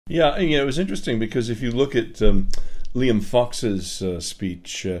Yeah, it was interesting because if you look at Liam Fox's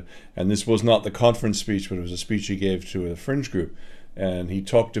speech, and this was not the conference speech, but it was a speech he gave to a fringe group, and he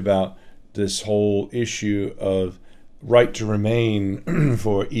talked about this whole issue of right to remain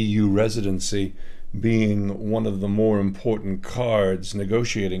for EU residency being one of the more important cards,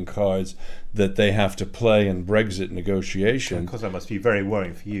 negotiating cards, that they have to play in Brexit negotiations. Because that must be very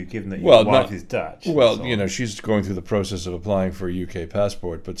worrying for you, given that your Well, wife is Dutch. Well, so on. she's going through the process of applying for a UK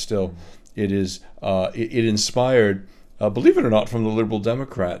passport, but still, it is it inspired, believe it or not, from the Liberal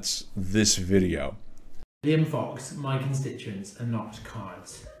Democrats, this video. Liam Fox, my constituents are not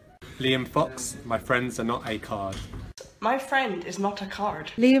cards. Liam Fox, my friends are not a card. My friend is not a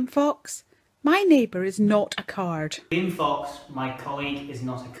card. Liam Fox, my neighbour is not a card. Liam Fox, my colleague is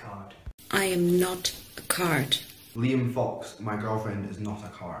not a card. I am not a card. Liam Fox, my girlfriend is not a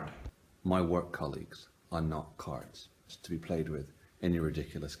card. My work colleagues are not cards to be played with in a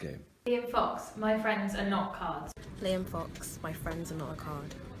ridiculous game. Liam Fox, my friends are not cards. Liam Fox, my friends are not a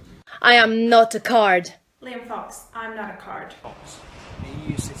card. I am not a card. Liam Fox, I'm not a card. Fox,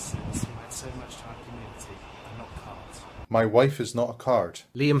 EU citizens who add so much to our community are not cards. My wife is not a card.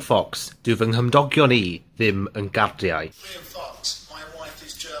 Liam Fox, dwi fy nghymdogion I ddim yn gardiau. Liam Fox, my wife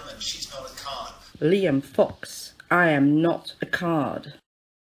is German, she's not a card. Liam Fox, I am not a card.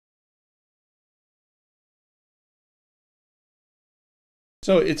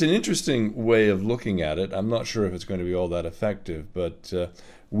 So it's an interesting way of looking at it. I'm not sure if it's going to be all that effective, but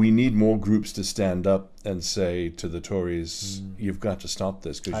we need more groups to stand up and say to the Tories, you've got to stop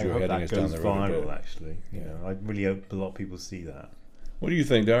this because you're heading us down the road. I hope that goes viral, actually. I really hope a lot of people see that. What do you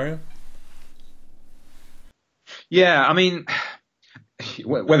think, Dario? Yeah, I mean,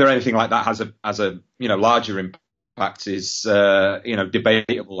 whether anything like that has a larger impact is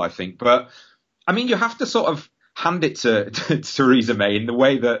debatable, I think. But I mean, you have to sort of hand it to Theresa May in the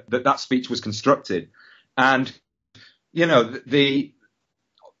way that speech was constructed, and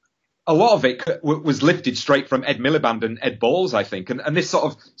a lot of it was lifted straight from Ed Miliband and Ed Balls, I think, and this sort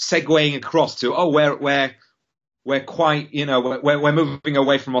of segueing across to we're quite we're moving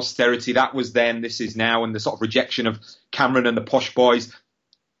away from austerity. That was then, this is now, and the sort of rejection of Cameron and the posh boys,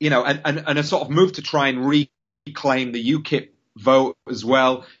 and a sort of move to try and reclaim the UKIP vote as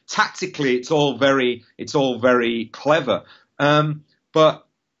well. Tactically, it's all very clever, but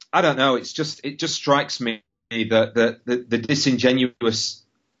I don't know. It just strikes me that the disingenuousness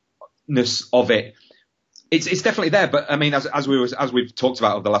of it. It's definitely there, but I mean, as we've talked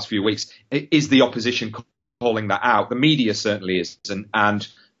about over the last few weeks, is the opposition calling that out? The media certainly is, and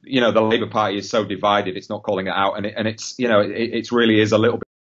the Labour Party is so divided, it's not calling it out, and it's it really is a little bit